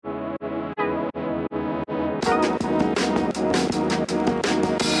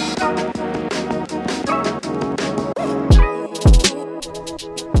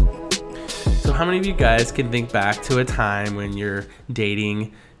how many of you guys can think back to a time when you're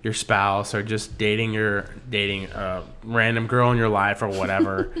dating your spouse or just dating a random girl in your life or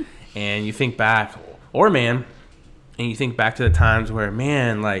whatever, and you think back, or man, and you think back to the times where,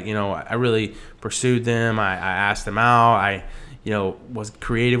 man, like, you know, I really pursued them. I asked them out. I, you know, was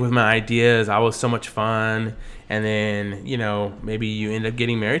creative with my ideas. I was so much fun. And then, you know, maybe you end up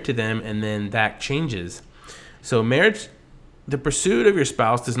getting married to them, and then that changes. So marriage, the pursuit of your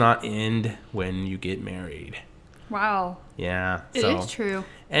spouse does not end when you get married. Wow. Yeah. It is true.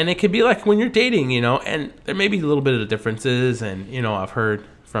 And it could be like when you're dating, you know, and there may be a little bit of differences. And, you know, I've heard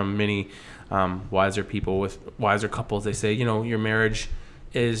from many wiser people with wiser couples, they say, you know, your marriage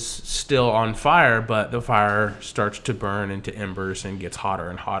is still on fire, but the fire starts to burn into embers and gets hotter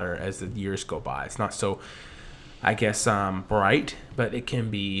and hotter as the years go by. It's not so, I guess, bright, but it can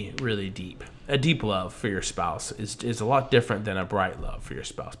be really deep. A deep love for your spouse is a lot different than a bright love for your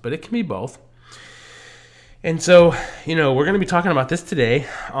spouse, but it can be both. And so, you know, we're going to be talking about this today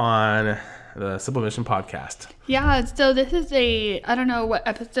on the Simple Mission Podcast. Yeah, so this is I don't know what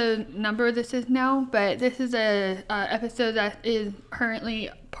episode number this is now, but this is a episode that is currently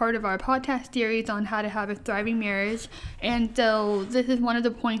part of our podcast series on how to have a thriving marriage. And so this is one of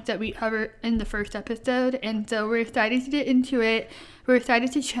the points that we covered in the first episode. And so we're excited to get into it. We're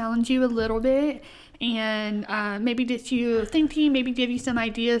excited to challenge you a little bit and maybe get you thinking, maybe give you some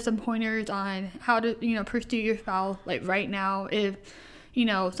ideas, some pointers on how to, you know, pursue your spouse like right now. If you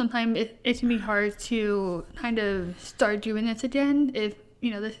know, sometimes it can be hard to kind of start doing this again if,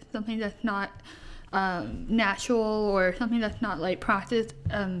 you know, this is something that's not natural or something that's not like practiced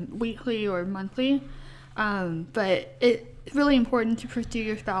weekly or monthly. But it's really important to pursue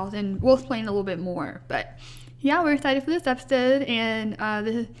your spouse, and we'll explain a little bit more. But yeah, we're excited for this episode, and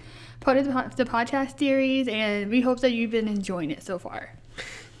this is part of the podcast series, and we hope that you've been enjoying it so far.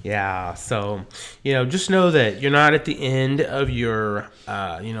 Yeah, so, you know, just know that you're not at the end of your,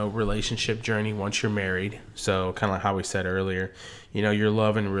 you know, relationship journey once you're married. So kind of like how we said earlier, you know, your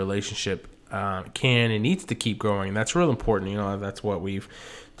love and relationship can and needs to keep growing. That's real important. You know, that's what we've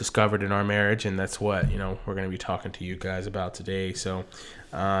discovered in our marriage, and that's what, you know, we're going to be talking to you guys about today. So,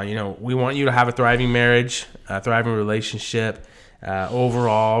 you know, we want you to have a thriving marriage, a thriving relationship.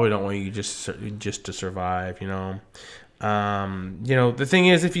 Overall, we don't want you just to survive, you know. You know, the thing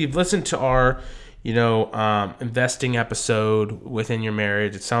is, if you've listened to our, you know, investing episode within your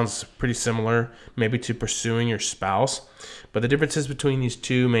marriage, it sounds pretty similar maybe to pursuing your spouse. But the differences between these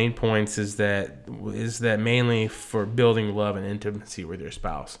two main points is that mainly for building love and intimacy with your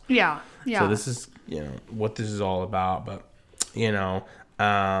spouse. Yeah. So this is, you know, what this is all about. But, you know,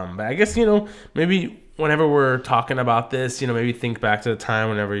 but I guess, you know, maybe whenever we're talking about this, you know, maybe think back to the time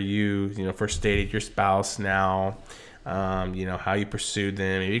whenever you know, first dated your spouse now. You know, how you pursued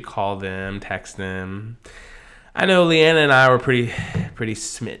them, maybe call them, text them. I know Leanna and I were pretty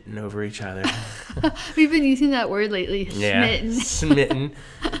smitten over each other. We've been using that word lately. Yeah, smitten.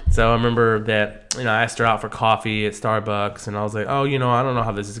 So I remember that, you know, I asked her out for coffee at Starbucks, and I was like, oh, you know, I don't know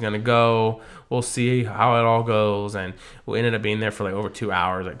how this is going to go. We'll see how it all goes. And we ended up being there for like over 2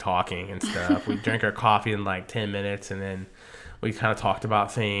 hours, like talking and stuff. We drank our coffee in like 10 minutes, and then we kind of talked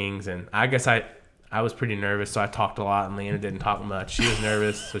about things. And I guess I was pretty nervous, so I talked a lot, and Leanna didn't talk much. She was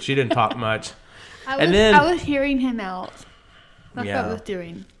nervous, so she didn't talk much. I was hearing him out. That's what I was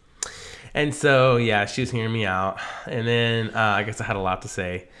doing. And so, yeah, she was hearing me out. And then I guess I had a lot to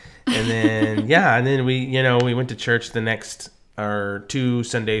say. And then, yeah, and then we went to church the next, or 2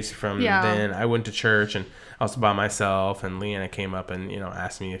 Sundays from then. I went to church, and I was by myself, and Leanna came up and, you know,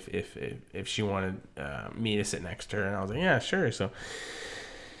 asked me if she wanted me to sit next to her. And I was like, yeah, sure. So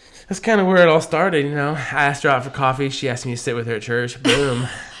that's kind of where it all started, you know. I asked her out for coffee. She asked me to sit with her at church. Boom.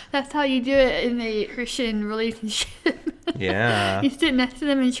 That's how you do it in a Christian relationship. Yeah. You sit next to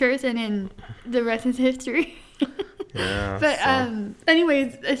them in church, and then the rest is history. Yeah. But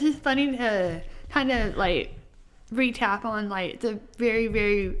anyways, it's just funny to kind of like recap on like the very,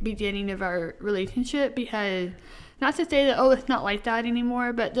 very beginning of our relationship, because not to say that, oh, it's not like that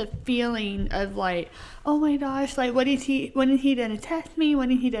anymore, but the feeling of like, oh my gosh, like when is he gonna text me?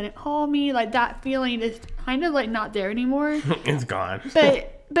 When is he gonna call me? Like that feeling is kind of like not there anymore. It's gone.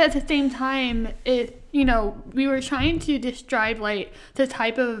 But at the same time, you know, we were trying to describe like the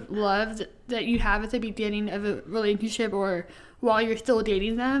type of love that you have at the beginning of a relationship or while you're still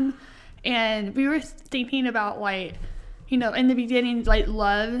dating them. And we were thinking about like, you know, in the beginning, like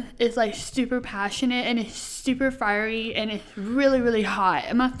love is like super passionate and it's super fiery and it's really, really hot.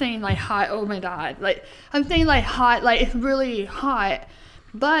 I'm not saying like hot, oh my God. Like I'm saying like hot, like it's really hot.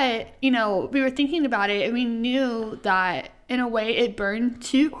 But, you know, we were thinking about it and we knew that in a way it burned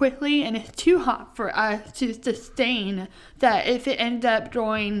too quickly and it's too hot for us to sustain, that if it ends up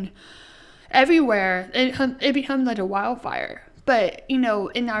going everywhere, it becomes like a wildfire. But, you know,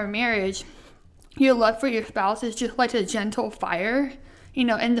 in our marriage, your love for your spouse is just like a gentle fire, you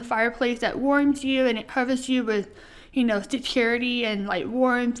know, in the fireplace that warms you and it covers you with, you know, security and like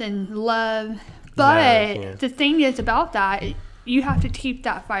warmth and love. But the thing is about that, you have to keep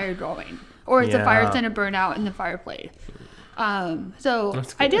that fire going, or the fire's going to burn out in the fireplace. So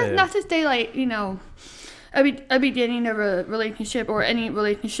I guess not to say like, you know, a beginning of a relationship or any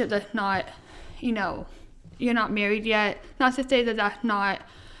relationship that's not, you know, you're not married yet, not to say that that's not,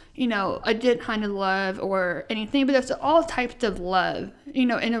 you know, a good kind of love or anything, but there's all types of love, you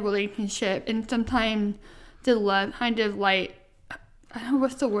know, in a relationship. And sometimes the love kind of like, I don't know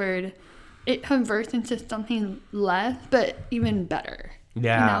what's the word, it converts into something less, but even better.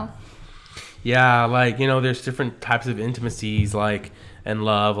 Yeah. You know? Yeah, like, you know, there's different types of intimacies, like, and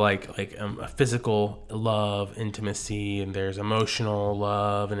love, like a physical love, intimacy, and there's emotional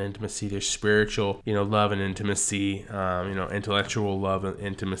love and intimacy. There's spiritual, you know, love and intimacy, you know, intellectual love and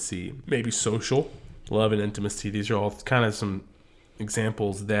intimacy, maybe social love and intimacy. These are all kind of some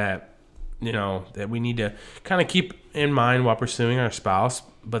examples that, you know, that we need to kind of keep in mind while pursuing our spouse.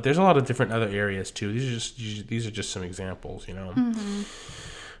 But there's a lot of different other areas too. These are just some examples, you know. Mm-hmm.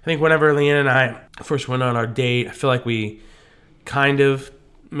 I think whenever Leanne and I first went on our date, I feel like we kind of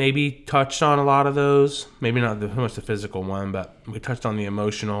maybe touched on a lot of those. Maybe not so much the physical one, but we touched on the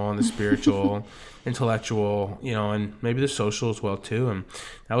emotional and the spiritual, intellectual, you know, and maybe the social as well too. And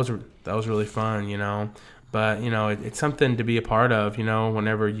that was really fun, you know. But, you know, it's something to be a part of, you know,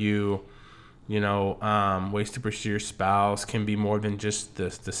 whenever you know, ways to pursue your spouse can be more than just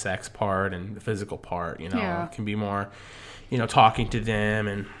the sex part and the physical part, you know. Yeah. It can be more, you know, talking to them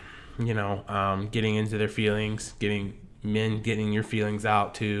and, you know, getting into their feelings, getting your feelings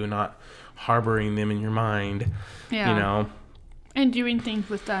out too, not harboring them in your mind, you know. And doing things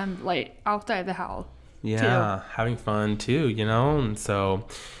with them, like, outside the house. Yeah, too. Having fun too, you know. And so,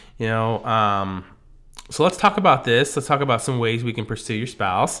 you know, so let's talk about this. Let's talk about some ways we can pursue your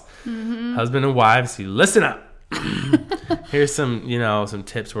spouse. Mm-hmm. Husband and wives, listen up. Here's some, you know, some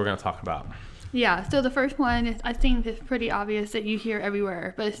tips we're going to talk about. Yeah, so the first one is, I think it's pretty obvious that you hear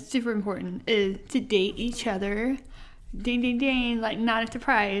everywhere, but it's super important, is to date each other. Ding, ding, ding, like not a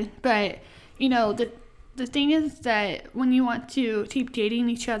surprise. But, you know, the thing is that when you want to keep dating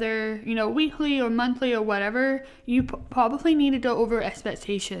each other, you know, weekly or monthly or whatever, you probably need to go over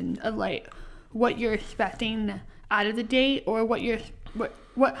expectations of like what you're expecting out of the date, or what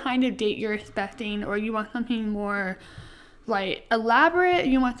kind of date you're expecting, or you want something more like elaborate,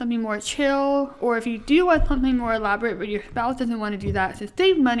 you want something more chill, or if you do want something more elaborate but your spouse doesn't want to do that to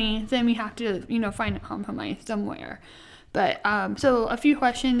save money, then we have to, you know, find a compromise somewhere. But so a few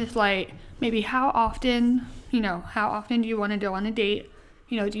questions is like, maybe how often do you want to go on a date?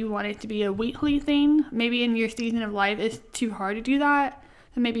 You know, do you want it to be a weekly thing? Maybe in your season of life it's too hard to do that,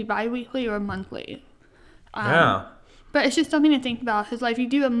 so maybe bi-weekly or monthly. But it's just something to think about, because like if you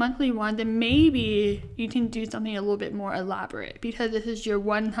do a monthly one, then maybe you can do something a little bit more elaborate, because this is your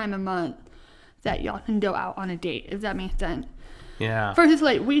one time a month that y'all can go out on a date, if that makes sense. Yeah. Versus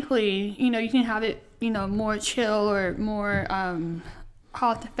like weekly, you know, you can have it, you know, more chill or more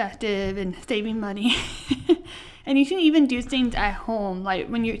cost effective and saving money. And you can even do things at home, like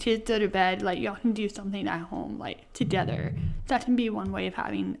when your kids go to bed, like y'all can do something at home, like together. That can be one way of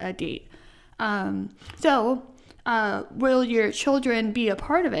having a date. Will your children be a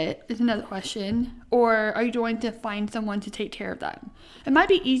part of it is another question, or are you going to find someone to take care of them? It might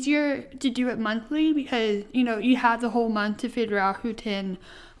be easier to do it monthly because, you know, you have the whole month to figure out who can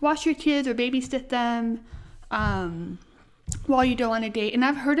watch your kids or babysit them while you go on a date. And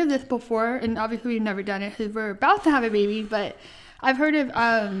I've heard of this before, and obviously we've never done it because we're about to have a baby, but I've heard of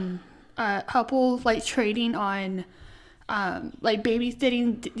couples like trading on like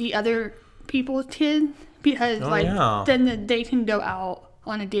babysitting the other people's kids, because then they can go out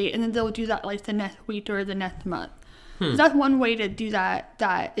on a date and then they'll do that like the next week or the next month. So that's one way to do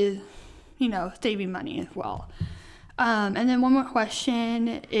that is, you know, saving money as well. And then one more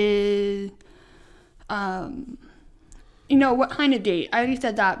question is, you know, what kind of date? I already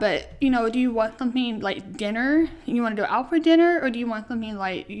said that, but, you know, do you want something like dinner? You want to go out for dinner, or do you want something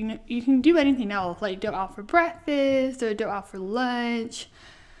like, you know, you can do anything else, like go out for breakfast or go out for lunch,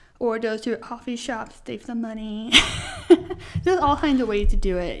 or go to a coffee shop, save some money. There's all kinds of ways to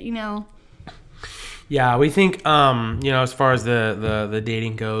do it, you know. Yeah, we think, as far as the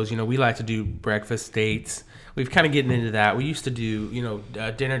dating goes, we like to do breakfast dates. We've kind of getting into that. We used to do,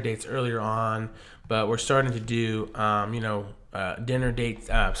 dinner dates earlier on, but we're starting to do,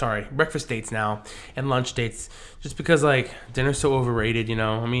 breakfast dates now and lunch dates, just because like dinner's so overrated.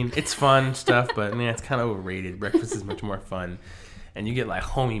 I mean, it's fun stuff, but man, it's kind of overrated. Breakfast is much more fun. And you get like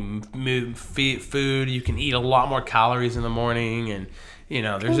homey food. You can eat a lot more calories in the morning, and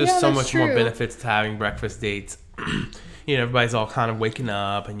there's just so much more benefits to having breakfast dates. Everybody's all kind of waking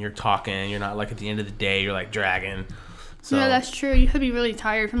up, and you're talking. You're not like at the end of the day, you're like dragging. So yeah, that's true. You could be really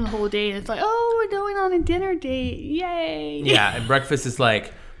tired from the whole day, and it's like, oh, we're going on a dinner date, yay! Yeah, and breakfast is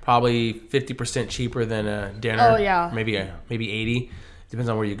like probably 50% cheaper than a dinner. Oh yeah, maybe 80. Depends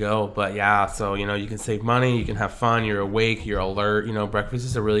on where you go, but yeah, so you can save money, you can have fun, you're awake, you're alert. Breakfast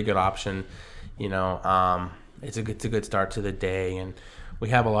is a really good option. It's a good start to the day, and we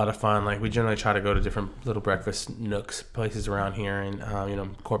have a lot of fun. Like, we generally try to go to different little breakfast nooks, places around here in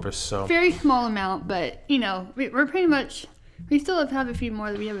Corpus. So very small amount, but we're pretty much, we still have a few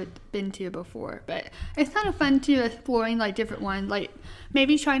more that we haven't been to before, but it's kind of fun to exploring like different ones. Like,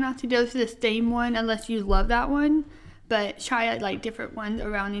 maybe try not to go to the same one unless you love that one. But try out like different ones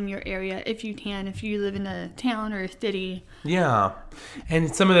around in your area if you can, if you live in a town or a city. Yeah.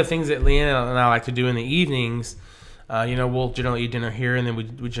 And some of the things that Leanna and I like to do in the evenings, we'll generally eat dinner here, and then we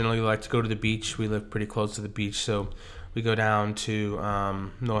generally like to go to the beach. We live pretty close to the beach, so we go down to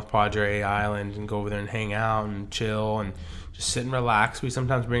North Padre Island and go over there and hang out and chill and just sit and relax. We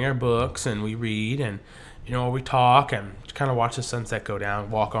sometimes bring our books and we read, and we talk and kind of watch the sunset go down,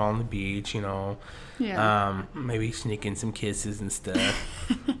 walk on the beach, Yeah. Maybe sneak in some kisses and stuff.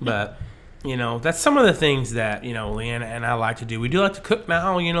 But, that's some of the things that, Leanna and I like to do. We do like to cook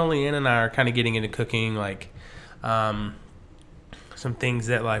now. Leanna and I are kind of getting into cooking, like some things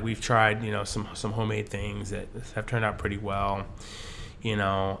that, like, we've tried, some homemade things that have turned out pretty well.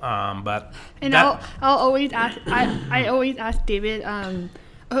 But and I'll always ask. I always ask David.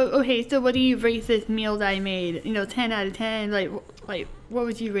 Okay, so what do you rate this meal that I made? 10 out of 10. Like what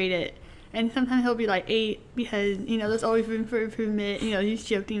would you rate it? And sometimes he'll be like 8 because there's always room for improvement. He's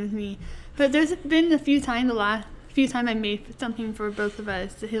joking with me. But there's been a few times, the last few times I made something for both of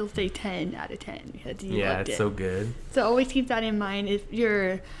us, that he'll say 10 out of 10 because he loved it. So good. So always keep that in mind. If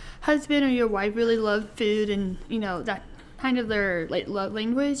your husband or your wife really love food and that kind of their like love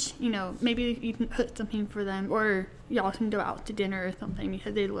language, maybe you can put something for them, or y'all can go out to dinner or something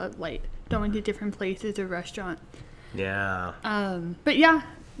because they love like going to different places or restaurants. Yeah. But yeah,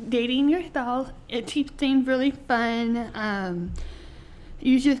 dating your spouse, it keeps things really fun.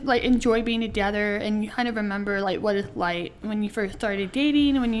 You just like enjoy being together, and you kind of remember like what it's like when you first started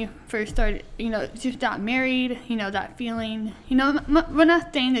dating, when you first started, just got married, that feeling. We're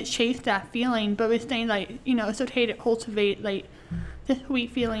not saying to chase that feeling, but we're saying like, it's okay to cultivate like the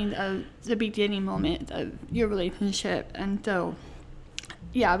sweet feeling of the beginning moment of your relationship. And so,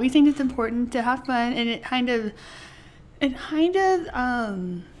 yeah, we think it's important to have fun, and it kind of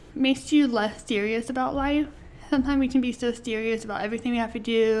makes you less serious about life. Sometimes we can be so serious about everything we have to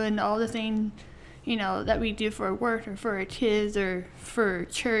do and all the things, that we do for work or for our kids or for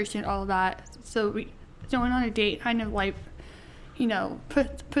church and all that. So going on a date kind of like,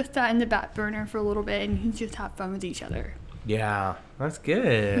 put that in the back burner for a little bit, and you can just have fun with each other. Yeah, that's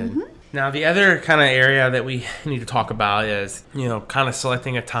good. Mm-hmm. Now, the other kind of area that we need to talk about is, kind of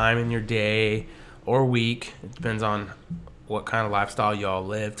selecting a time in your day or week. It depends on what kind of lifestyle y'all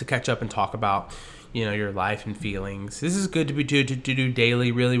live, to catch up and talk about your life and feelings. This is good to do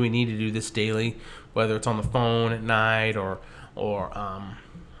daily. Really, we need to do this daily, whether it's on the phone at night or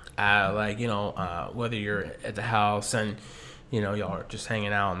whether you're at the house and y'all are just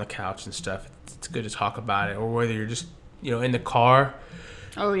hanging out on the couch and stuff. It's good to talk about it, or whether you're just in the car.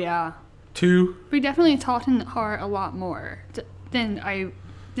 Oh yeah. Too. We definitely talk in the car a lot more than I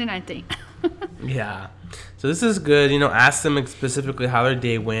think. Yeah. So this is good. Ask them specifically how their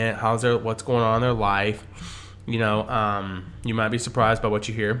day went, what's going on in their life. You might be surprised by what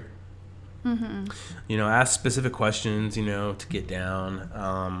you hear. Mm-hmm. Ask specific questions, to get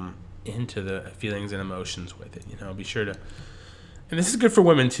down into the feelings and emotions with it. Be sure to, and this is good for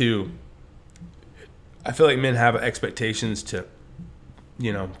women too. I feel like men have expectations to,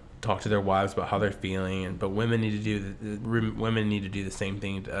 talk to their wives about how they're feeling, but women need to do the same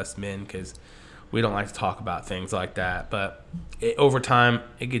thing to us men, because we don't like to talk about things like that. But over time,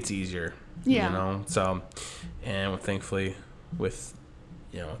 it gets easier. Yeah. So, and thankfully, with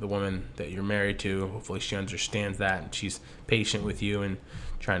the woman that you're married to, hopefully she understands that and she's patient with you and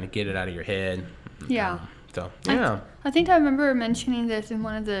trying to get it out of your head. Yeah. So yeah. I think I remember mentioning this in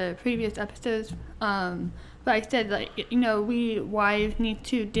one of the previous episodes But I said, like, you know, we wives need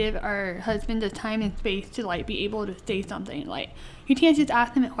to give our husband the time and space to, like, be able to say something. Like, you can't just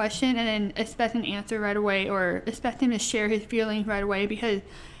ask him a question and then expect an answer right away, or expect him to share his feelings right away, because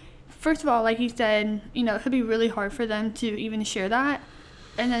first of all, like he said, you know, it could be really hard for them to even share that.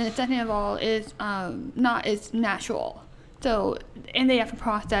 And then the second of all is not as natural. So, and they have to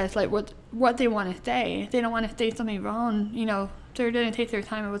process, like, what they want to say. If they don't want to say something wrong, you know, they're going to take their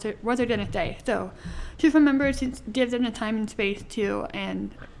time on what they're going to say. So just remember to give them the time and space too.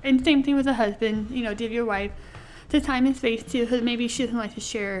 And same thing with a husband, you know, give your wife the time and space too, because maybe she doesn't like to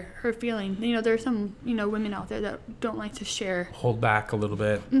share her feelings. You know, there's some, you know, women out there that don't like to share. Hold back a little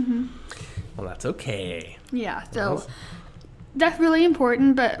bit. Mm-hmm. Well, that's okay. Yeah, so that's really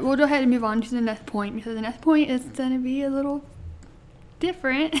important, but we'll go ahead and move on to the next point, because the next point is going to be a little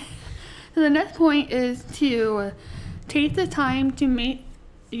different. So the next point is to take the time to make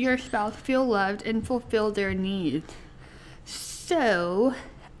your spouse feel loved and fulfill their needs. So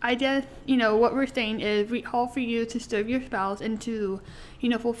I guess, you know, what we're saying is we call for you to serve your spouse and to, you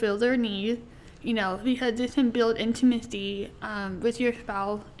know, fulfill their needs, you know, because this can build intimacy with your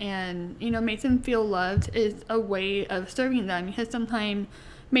spouse, and, you know, make them feel loved is a way of serving them, because sometimes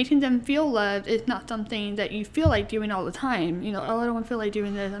making them feel loved is not something that you feel like doing all the time. You know, oh, I don't feel like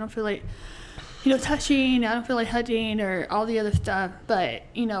doing this. I don't feel like, you know, touching. I don't feel like hugging or all the other stuff. But,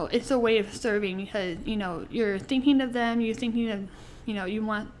 you know, it's a way of serving, because, you know, you're thinking of them. You're thinking of, you know, you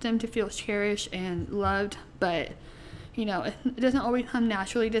want them to feel cherished and loved. But, you know, it doesn't always come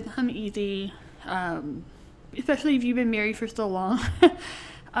naturally. It doesn't come easy, especially if you've been married for so long,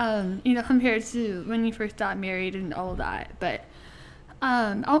 you know, compared to when you first got married and all of that. But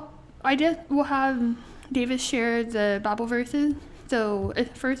we'll have David share the Bible verses. So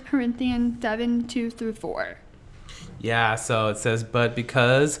it's 1 Corinthians 7, 2-4. Yeah, so it says, but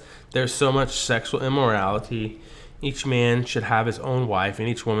because there's so much sexual immorality, each man should have his own wife, and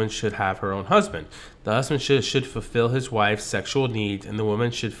each woman should have her own husband. The husband should fulfill his wife's sexual needs, and the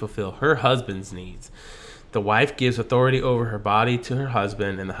woman should fulfill her husband's needs. The wife gives authority over her body to her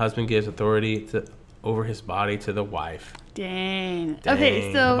husband, and the husband gives authority over his body to the wife. Dang.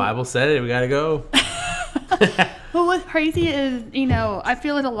 Okay, so the Bible said it. We gotta go. Well, what's crazy is, you know, I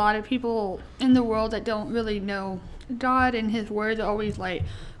feel like a lot of people in the world that don't really know God and His words are always like,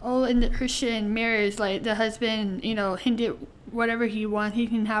 oh, in the Christian marriage, like, the husband, you know, can do whatever he wants. He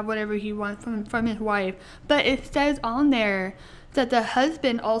can have whatever he wants from his wife. But it says on there that the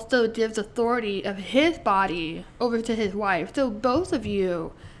husband also gives authority of his body over to his wife. So both of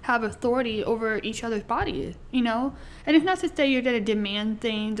you have authority over each other's bodies, you know? And it's not to say you're going to demand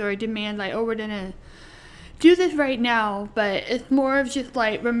things or demand, like, oh, we're going to do this right now, but it's more of just,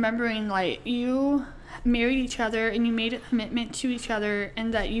 like, remembering, like, you married each other and you made a commitment to each other,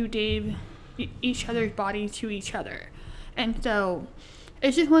 and that you gave each other's body to each other. And so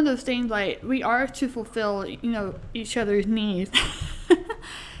it's just one of those things, like, we are to fulfill, you know, each other's needs,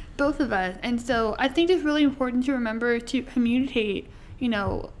 both of us. And so I think it's really important to remember to communicate, you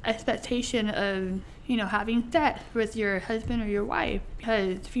know, expectation of, you know, having sex with your husband or your wife,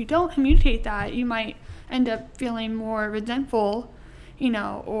 because if you don't communicate that, you might end up feeling more resentful, you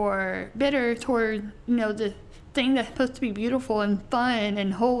know, or bitter toward, you know, the thing that's supposed to be beautiful and fun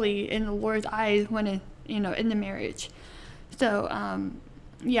and holy in the Lord's eyes when it's, you know, in the marriage. So,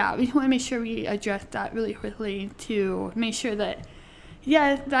 yeah, we just want to make sure we address that really quickly to make sure that,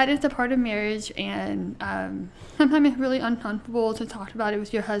 yeah, that is a part of marriage, and sometimes it's really uncomfortable to talk about it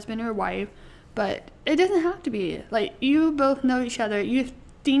with your husband or wife, but it doesn't have to be. Like, you both know each other. You've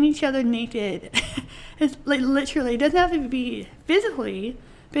seen each other naked. It's like, literally, it doesn't have to be physically,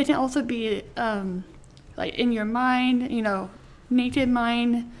 but it can also be like in your mind, you know, naked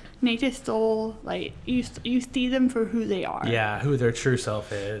mind, naked soul. Like, you see them for who they are. Yeah, who their true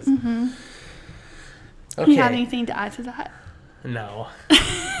self is. Mm-hmm. Okay. Do you have anything to add to that? No.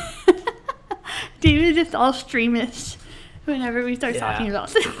 David is all streamish whenever we start talking about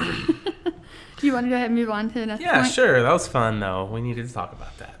this. Do you want to go ahead and move on to the next point? Yeah, sure. That was fun, though. We needed to talk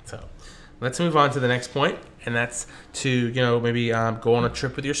about that. So let's move on to the next point, and that's to, you know, maybe go on a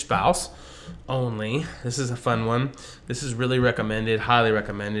trip with your spouse only. This is a fun one. This is really recommended, highly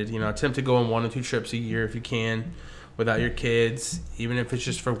recommended. You know, attempt to go on 1 or 2 trips a year if you can without your kids, even if it's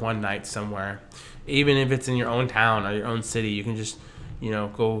just for one night somewhere. Even if it's in your own town or your own city, you can just, you know,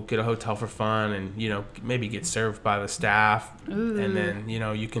 go get a hotel for fun and, you know, maybe get served by the staff. Ooh. And then, you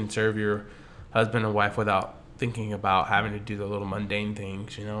know, you can serve your husband and wife without thinking about having to do the little mundane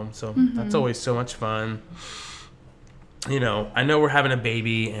things, you know. So that's always so much fun. You know, I know we're having a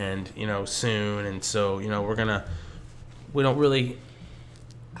baby and, you know, soon, and so, you know, we don't really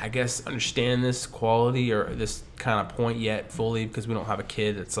I guess, understand this quality or this kind of point yet fully, because we don't have a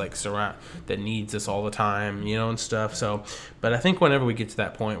kid that's like that needs us all the time, and stuff. So, but I think whenever we get to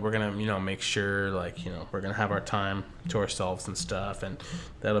that point, we're gonna, make sure, like, we're gonna have our time to ourselves and stuff, and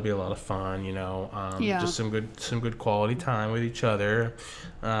that'll be a lot of fun, just some good quality time with each other,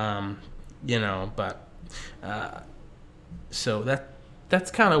 but so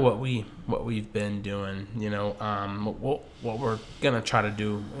that's kind of what we've been doing, what we're gonna try to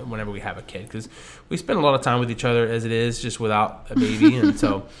do whenever we have a kid, because we spend a lot of time with each other as it is, just without a baby. And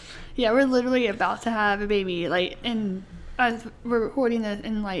so yeah, we're literally about to have a baby, like, as we're recording this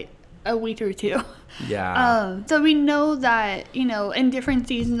in like a week or two. Yeah. So we know that, in different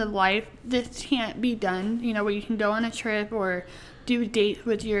seasons of life, this can't be done, where you can go on a trip or do dates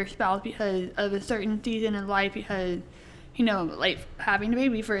with your spouse because of a certain season of life, because like having a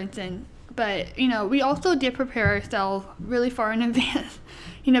baby, for instance. But, we also did prepare ourselves really far in advance.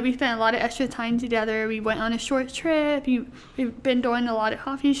 We spent a lot of extra time together. We went on a short trip. We've been doing a lot of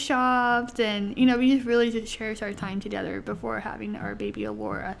coffee shops. And, we just really cherished our time together before having our baby,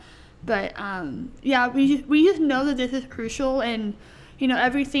 Alora. But, we just know that this is crucial. And,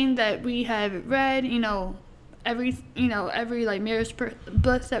 everything that we have read, every like marriage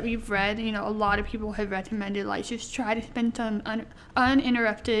books that we've read, a lot of people have recommended, like, just try to spend some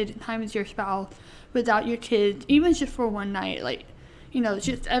uninterrupted time with your spouse without your kids, even just for one night, like,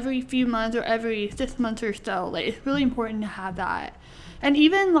 just every few months or every 6 months or so. Like, it's really important to have that. And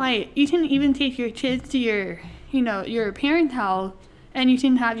even, like, you can even take your kids to your parents' house, and you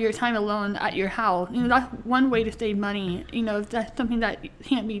can have your time alone at your house. That's one way to save money, if that's something that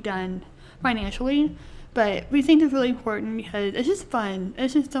can't be done financially. But we think it's really important because it's just fun.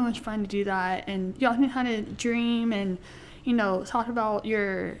 It's just so much fun to do that. And y'all can kind of dream and, talk about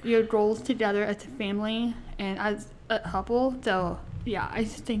your goals together as a family and as a couple. So, yeah, I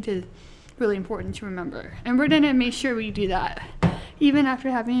just think it's really important to remember. And we're going to make sure we do that, even after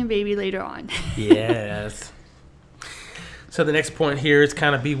having a baby later on. Yes. So the next point here is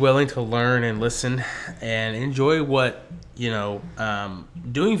kind of be willing to learn and listen and enjoy what,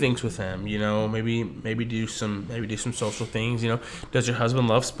 doing things with him, maybe do some social things. Does your husband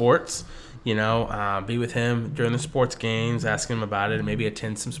love sports? Be with him during the sports games, ask him about it, and maybe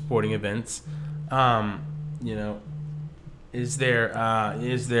attend some sporting events. Is there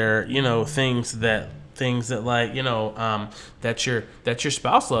things that like, that your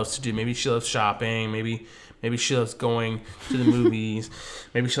spouse loves to do? Maybe she loves shopping, maybe she loves going to the movies.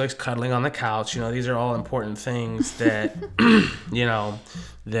 Maybe she likes cuddling on the couch. These are all important things that,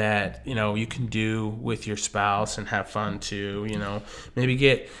 you can do with your spouse and have fun too. Maybe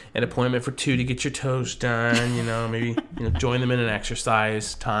get an appointment for 2 to get your toes done. Maybe, join them in an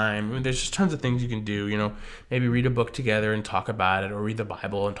exercise time. I mean, there's just tons of things you can do. Maybe read a book together and talk about it, or read the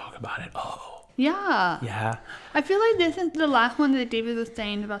Bible and talk about it. Oh, yeah. Yeah. I feel like this is the last one that David was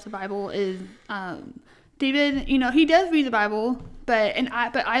saying about the Bible is, David, he does read the Bible, but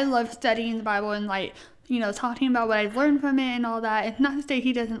I love studying the Bible and, like, talking about what I've learned from it and all that. It's not to say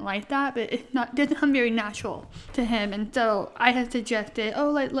he doesn't like that, but it doesn't come very natural to him. And so I have suggested,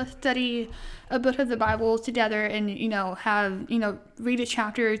 let's study a book of the Bible together and, have, read a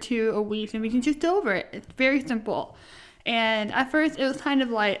chapter or 2 a week, and we can just go over it. It's very simple. And at first it was kind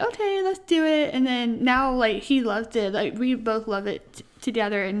of like, okay, let's do it. And then now, like, he loves it. Like, we both love it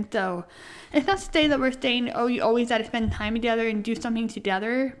together. And so it's not to say that we're saying, you always got to spend time together and do something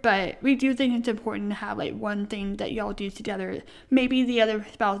together. But we do think it's important to have, like, one thing that y'all do together. Maybe the other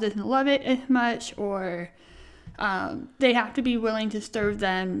spouse doesn't love it as much, or they have to be willing to serve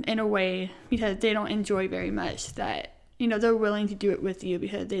them in a way because they don't enjoy very much, that, they're willing to do it with you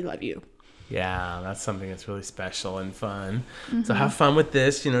because they love you. Yeah, that's something that's really special and fun. Mm-hmm. So have fun with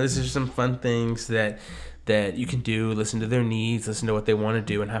this. This is some fun things that you can do. Listen to their needs, listen to what they want to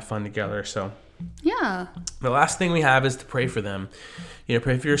do, and have fun together. So yeah. The last thing we have is to pray for them.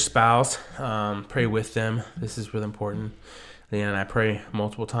 Pray for your spouse. Pray with them. This is really important. And I pray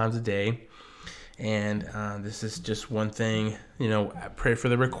multiple times a day. And this is just one thing, pray for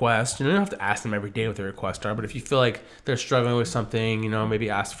the request. You don't have to ask them every day what their requests are, but if you feel like they're struggling with something,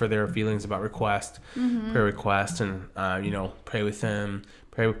 maybe ask for their feelings about request, prayer request, and, pray with them.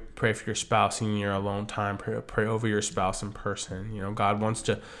 Pray for your spouse in your alone time. Pray over your spouse in person. God wants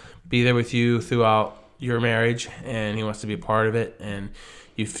to be there with you throughout your marriage, and he wants to be a part of it. And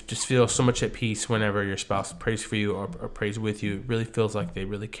you just feel so much at peace whenever your spouse prays for you or prays with you. It really feels like they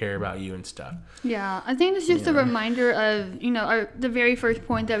really care about you and stuff. Yeah, I think it's just a reminder of, the very first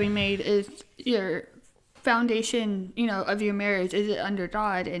point that we made is your foundation, of your marriage, is it under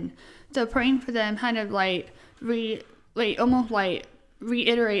God? And so praying for them kind of almost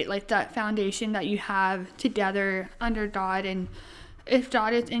reiterate like that foundation that you have together under God. And if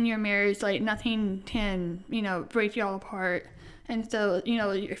God is in your marriage, like nothing can, break y'all apart. And so,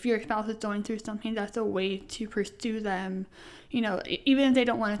 if your spouse is going through something, that's a way to pursue them. Even if they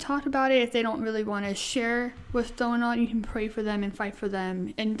don't want to talk about it, if they don't really want to share what's going on, you can pray for them and fight for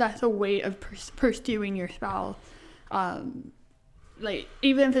them. And that's a way of pursuing your spouse. Like,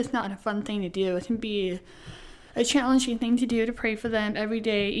 even if it's not a fun thing to do, it can be a challenging thing to do, to pray for them every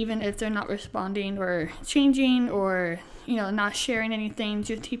day, even if they're not responding or changing or, not sharing anything.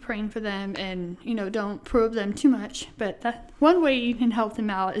 Just keep praying for them and, don't probe them too much. But that's one way you can help them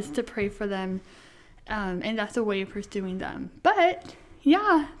out, is to pray for them. And that's a way of pursuing them. But,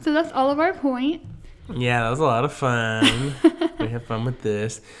 yeah, so that's all of our point. Yeah, that was a lot of fun. We had fun with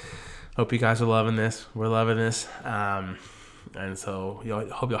this. Hope you guys are loving this. We're loving this. And so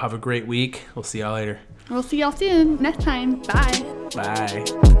hope you'll have a great week. We'll see y'all later. We'll see y'all soon. Next time. Bye.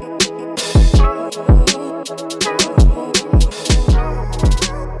 Bye.